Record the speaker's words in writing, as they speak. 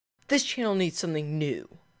This channel needs something new,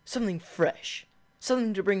 something fresh,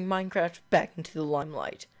 something to bring Minecraft back into the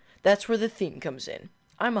limelight. That's where the theme comes in.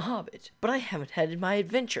 I'm a hobbit, but I haven't had my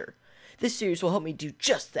adventure. This series will help me do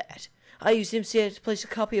just that. I used MCA to place a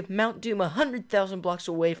copy of Mount Doom 100,000 blocks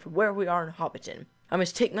away from where we are in Hobbiton. I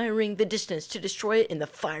must take my ring the distance to destroy it in the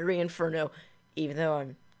fiery inferno, even though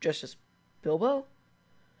I'm just as Bilbo?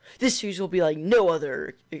 This series will be like no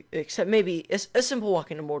other, except maybe a simple walk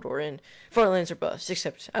into Mordor and Farlands or bust,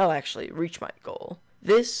 except I'll actually reach my goal.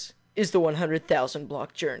 This is the 100,000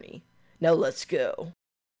 block journey. Now let's go.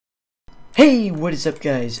 Hey, what is up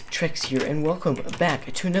guys? Trex here, and welcome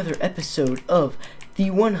back to another episode of the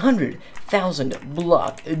 100,000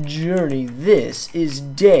 block journey. This is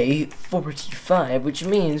day 45, which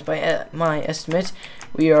means by my estimate,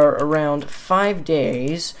 we are around 5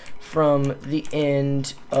 days from the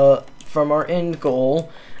end, from our end goal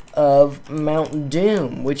of Mount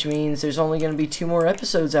Doom, which means there's only going to be 2 more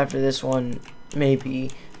episodes after this one, maybe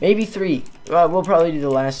 3. We'll probably do the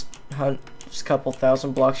last couple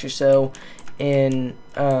thousand blocks or so in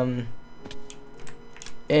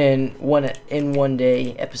one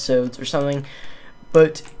day episodes or something.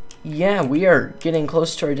 But yeah, we are getting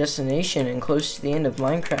close to our destination and close to the end of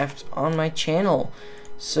Minecraft on my channel.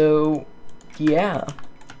 So yeah,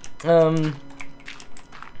 it's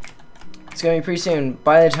gonna be pretty soon.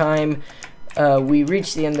 By the time we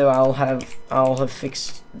reach the end, though, I'll have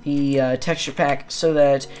fixed the texture pack so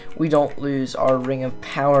that we don't lose our ring of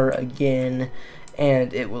power again,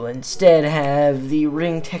 and it will instead have the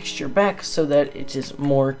ring texture back so that it is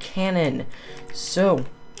more canon. So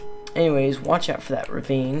anyways, watch out for that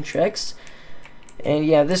ravine, Trex. And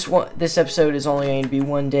yeah, this episode is only going to be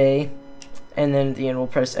 1 day, and then at the end we'll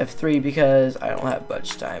press F3 because I don't have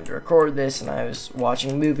much time to record this, and I was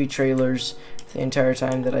watching movie trailers the entire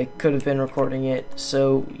time that I could have been recording it.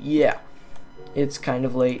 So yeah, it's kind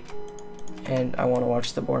of late and I want to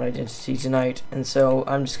watch The Bourne Identity tonight, and so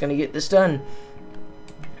I'm just gonna get this done.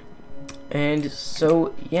 And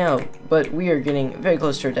so yeah, but we are getting very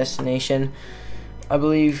close to our destination. I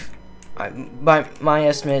believe, by my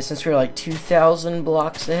estimate, since we're like 2,000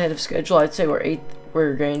 blocks ahead of schedule, I'd say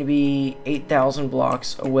we're going to be 8,000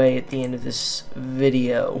 blocks away at the end of this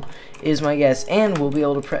video, is my guess. And we'll be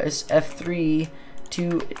able to press F3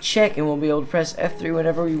 to check, and we'll be able to press F3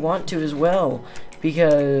 whenever we want to as well,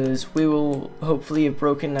 because we will hopefully have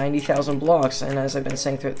broken 90,000 blocks. And as I've been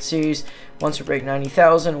saying throughout the series, once we break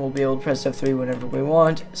 90,000, we'll be able to press F3 whenever we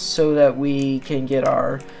want, so that we can get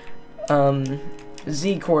our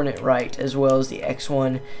Z coordinate right, as well as the X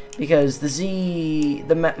one, because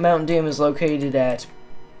the Mount Doom is located at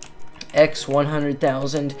X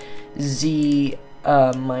 100,000, Z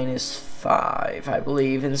minus 5, I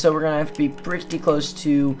believe, and so we're gonna have to be pretty close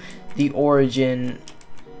to the origin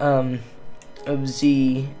of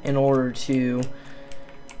Z in order to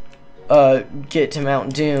get to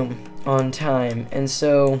Mount Doom on time. And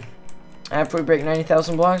so after we break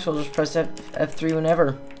 90,000 blocks, we'll just press F3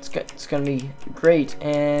 whenever. It's going to be great,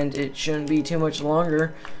 and it shouldn't be too much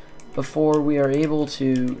longer before we are able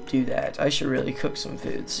to do that. I should really cook some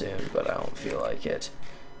food soon, but I don't feel like it.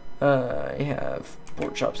 I have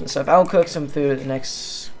pork chops and stuff. I'll cook some food at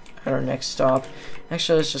our next stop.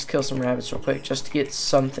 Actually, let's just kill some rabbits real quick just to get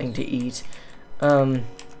something to eat. And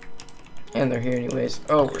they're here anyways.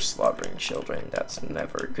 Oh, we're slaughtering children. That's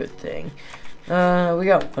never a good thing. We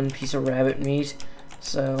got 1 piece of rabbit meat,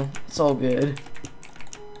 so it's all good,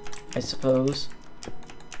 I suppose.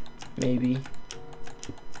 Maybe.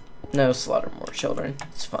 No, slaughter more children.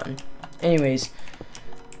 It's fun. Anyways,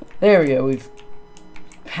 there we go. We've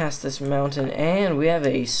passed this mountain, and we have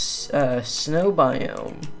a snow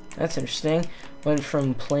biome. That's interesting. Went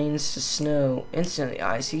from plains to snow. Instantly,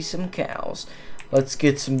 I see some cows. Let's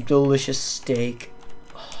get some delicious steak.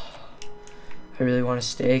 Oh, I really want a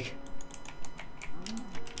steak.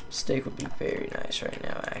 Steak would be very nice right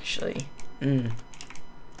now, actually.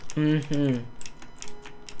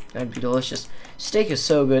 That'd be delicious. Steak is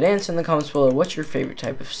so good. Answer in the comments below, what's your favorite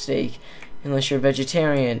type of steak? Unless you're a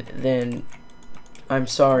vegetarian, then I'm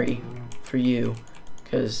sorry for you,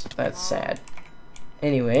 because that's sad.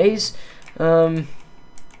 Anyways, yeah,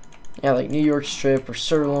 like New York strip or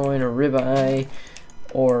sirloin or ribeye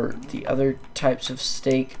or the other types of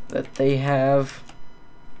steak that they have.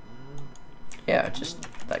 Yeah, just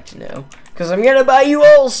like to know, because I'm gonna buy you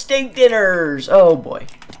all steak dinners. Oh boy,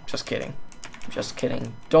 just kidding, just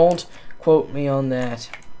kidding. Don't quote me on that.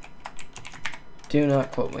 Do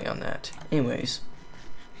not quote me on that. Anyways,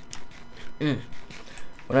 when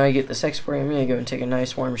I get this export, I'm gonna go and take a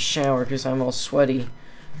nice warm shower because I'm all sweaty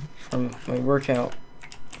from my workout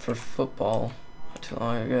for football not too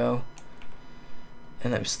long ago.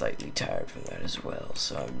 And I'm slightly tired from that as well,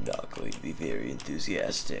 so I'm not going to be very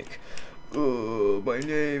enthusiastic. Oh, my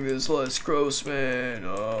name is Les Grossman.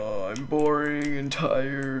 Oh, I'm boring and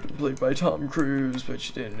tired. I'm played by Tom Cruise, but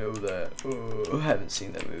you didn't know that. Oh, I haven't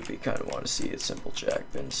seen that movie. Kind of want to see it. Simple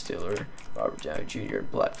Jack, Ben Stiller, Robert Downey Jr.,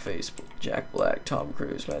 Blackface, Jack Black, Tom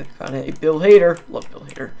Cruise, Matthew McConaughey, Bill Hader. Love Bill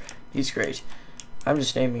Hader. He's great. I'm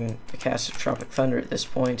just naming the cast of Tropic Thunder at this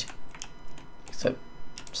point. Except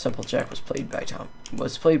Simple Jack was played by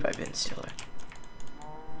Ben Stiller.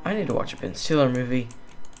 I need to watch a Ben Stiller movie.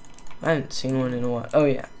 I haven't seen one in a while. Oh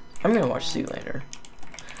yeah, I'm gonna watch Zoolander.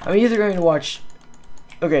 I'm either going to watch.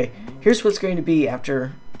 Okay, here's what's going to be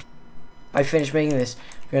after I finish making this.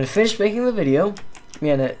 I'm gonna finish making the video. I'm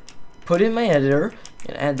gonna put in my editor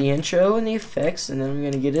and add the intro and the effects, and then I'm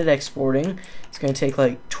gonna get it exporting. It's gonna take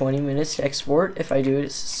like 20 minutes to export if I do it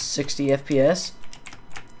at 60 FPS.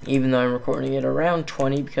 Even though I'm recording it around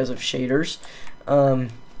 20 because of shaders. Then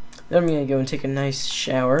I'm gonna go and take a nice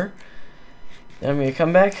shower. Then I'm going to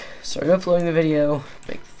come back, start uploading the video,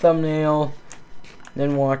 make thumbnail,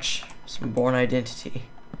 then watch some Bourne Identity.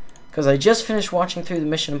 Because I just finished watching through the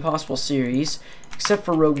Mission Impossible series, except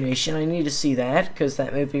for Rogue Nation. I need to see that, because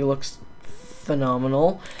that movie looks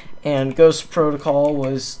phenomenal. And Ghost Protocol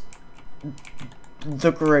was the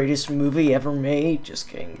greatest movie ever made. Just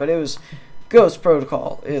kidding. But it was... Ghost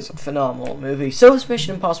Protocol is a phenomenal movie. So is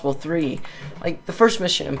Mission Impossible 3. Like, the first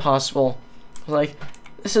Mission Impossible, like...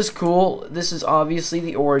 This is cool. This is obviously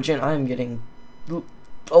the origin. I'm getting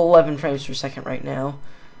 11 frames per second right now.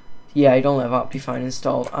 Yeah, I don't have Optifine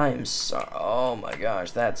installed. I'm sorry. Oh my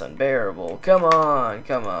gosh, that's unbearable. Come on,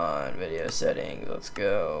 come on. Video settings. Let's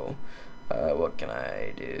go. What can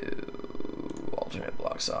I do? Alternate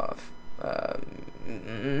blocks off.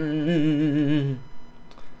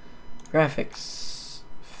 Graphics.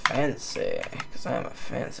 Fancy. Because I'm a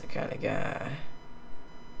fancy kind of guy.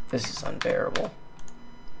 This is unbearable.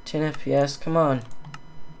 10 FPS, come on.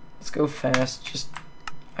 Let's go fast. Just,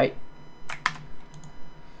 I need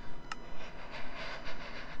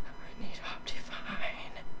Optifine.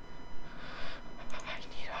 I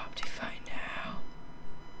need Optifine now.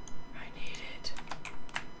 I need it.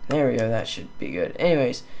 There we go, that should be good.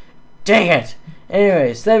 Anyways, dang it!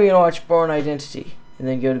 Anyways, then we're gonna watch Bourne Identity, and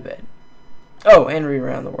then go to bed. Oh, and read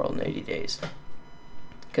Around the World in 80 Days.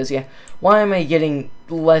 Because, yeah, why am I getting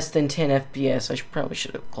less than 10 FPS? Probably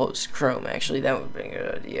should have closed Chrome, actually. That would have been a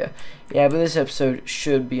good idea. Yeah, but this episode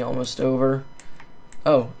should be almost over.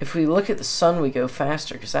 Oh, if we look at the sun, we go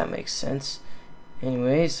faster, because that makes sense.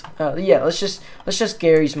 Anyways, yeah, let's just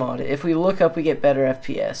Gary's mod it. If we look up, we get better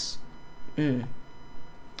FPS. Maybe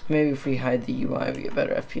if we hide the UI, we get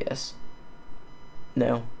better FPS.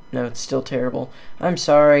 No, it's still terrible. I'm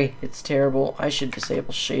sorry, it's terrible. I should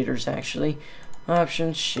disable shaders, actually.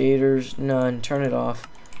 Options, shaders, none. Turn it off.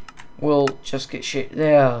 We'll just get shade.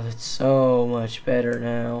 Yeah, it's so much better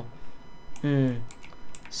now.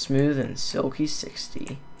 Smooth and silky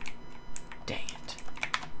 60. Dang it.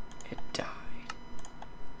 It died.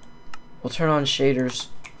 We'll turn on shaders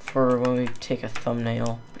for when we take a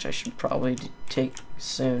thumbnail, which I should probably take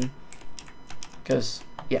soon. Because,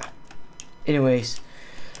 yeah. Anyways.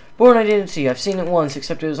 Bourne Identity, I've seen it once,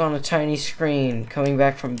 except it was on a tiny screen, coming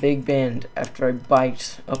back from Big Bend after I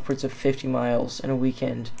biked upwards of 50 miles in a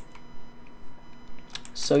weekend.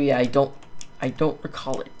 So yeah, I don't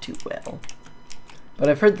recall it too well. But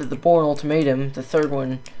I've heard that the Bourne Ultimatum, the third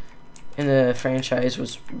one in the franchise,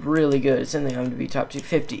 was really good. It's in the IMDb Top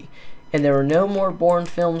 250. And there were no more Bourne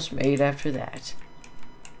films made after that.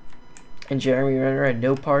 And Jeremy Renner had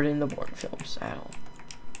no part in the Bourne films at all.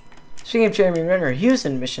 Speaking of Jeremy Renner, he was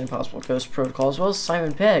in Mission Impossible Ghost Protocol, as well as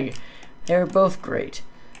Simon Pegg. They were both great.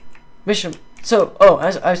 I was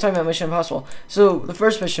talking about Mission Impossible. So, the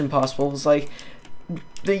first Mission Impossible was like,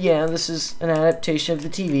 yeah, this is an adaptation of the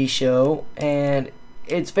TV show, and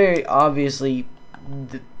it's very obviously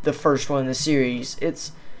the first one in the series.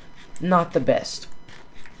 It's not the best,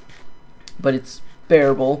 but it's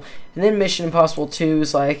bearable. And then Mission Impossible 2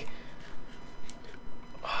 is like,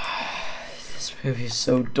 movie is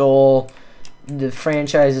so dull. The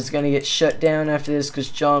franchise is going to get shut down after this because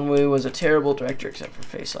John Woo was a terrible director except for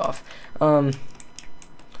Face Off. But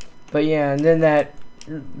yeah, and then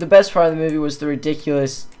the best part of the movie was the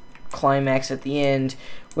ridiculous climax at the end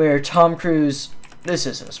where Tom Cruise, this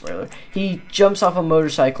isn't a spoiler, he jumps off a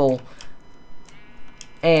motorcycle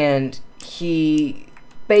and he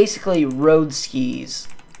basically road skis.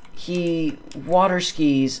 He water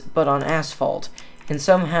skis but on asphalt. And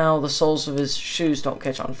somehow the soles of his shoes don't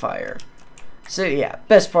catch on fire. So yeah,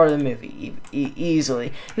 best part of the movie,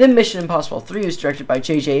 easily. And then Mission Impossible 3 was directed by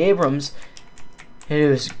J.J. Abrams. It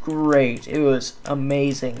was great. It was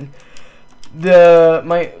amazing.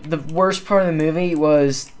 The worst part of the movie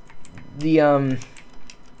was the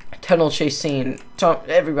tunnel chase scene.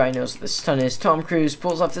 Everybody knows what this stunt is. Tom Cruise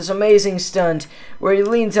pulls off this amazing stunt where he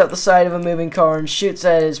leans out the side of a moving car and shoots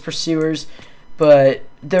at his pursuers, but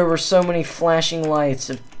there were so many flashing lights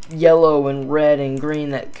of yellow and red and green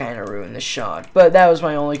that kind of ruined the shot. But that was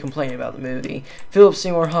my only complaint about the movie. Philip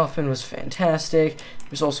Seymour Hoffman was fantastic.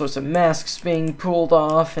 There's all sorts of masks being pulled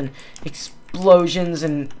off and explosions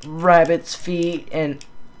and rabbits' feet and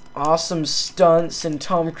awesome stunts and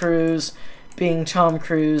Tom Cruise being Tom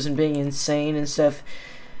Cruise and being insane and stuff.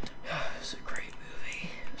 It was a great movie.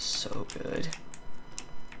 It was so good.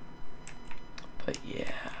 But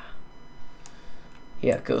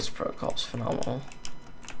yeah, Ghost Protocol is phenomenal.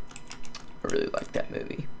 I really like that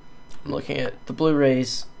movie. I'm looking at the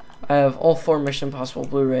Blu-rays. I have all 4 Mission Impossible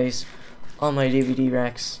Blu-rays on my DVD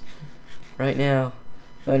racks right now.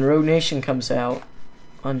 When Rogue Nation comes out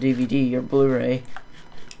on DVD or Blu-ray,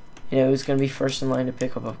 you know who's gonna be first in line to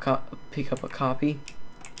pick up a copy?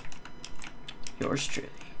 Yours truly.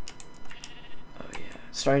 Oh yeah,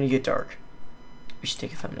 it's starting to get dark. We should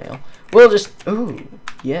take a thumbnail. We'll just ooh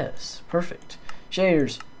yes, perfect.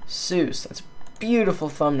 Shaders, Seuss. That's a beautiful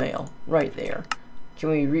thumbnail right there. Can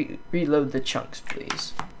we reload the chunks,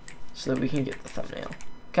 please, so that we can get the thumbnail?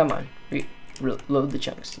 Come on, reload the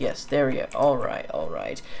chunks. Yes, there we go. All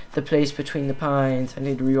right. The Place Between the Pines. I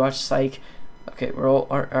need to rewatch Psych. Okay,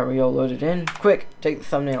 are we all loaded in? Quick, take the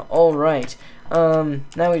thumbnail. All right.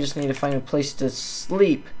 Now we just need to find a place to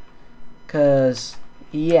sleep, cause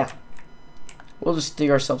yeah, we'll just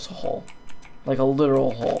dig ourselves a hole, like a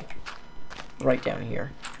literal hole, right down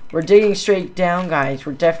here. We're digging straight down, guys.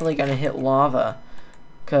 We're definitely gonna hit lava,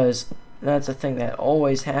 cause that's a thing that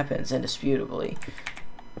always happens, indisputably.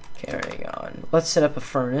 Carrying on. Let's set up a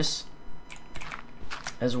furnace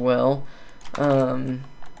as well.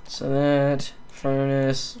 So that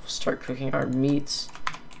furnace, we'll start cooking our meats.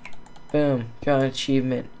 Boom, got an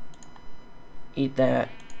achievement. Eat that.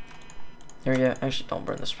 There we go. Actually, don't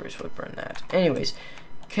burn the spruce wood, burn that. Anyways,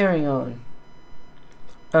 carrying on.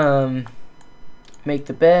 Make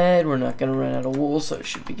the bed. We're not going to run out of wool, so it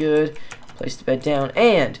should be good. Place the bed down,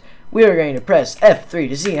 and we are going to press F3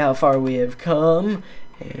 to see how far we have come.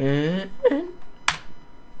 And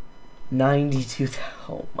 92,000.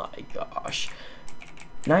 Oh my gosh.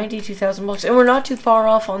 92,000 bucks, and we're not too far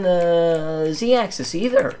off on the Z-axis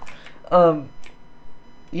either.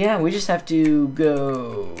 Yeah, we just have to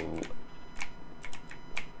go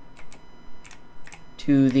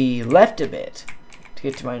to the left a bit to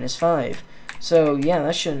get to -5. So yeah,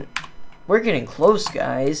 that shouldn't. We're getting close,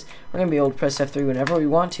 guys. We're gonna be able to press F3 whenever we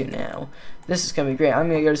want to now. This is gonna be great. I'm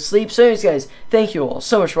gonna go to sleep. So anyways, guys, thank you all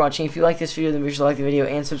so much for watching. If you like this video, then be sure to like the video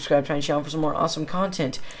and subscribe to my channel for some more awesome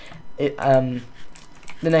content.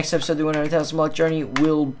 The next episode of the 100,000 block journey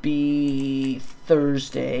will be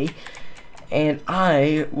Thursday, and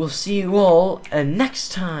I will see you all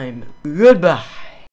next time. Goodbye.